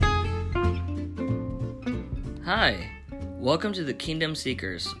Hi, welcome to the Kingdom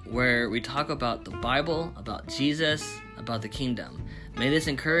Seekers, where we talk about the Bible, about Jesus, about the kingdom. May this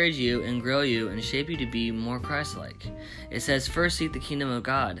encourage you and grow you and shape you to be more Christ-like. It says, first seek the kingdom of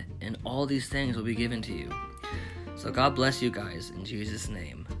God, and all these things will be given to you. So God bless you guys in Jesus'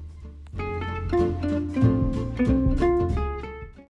 name.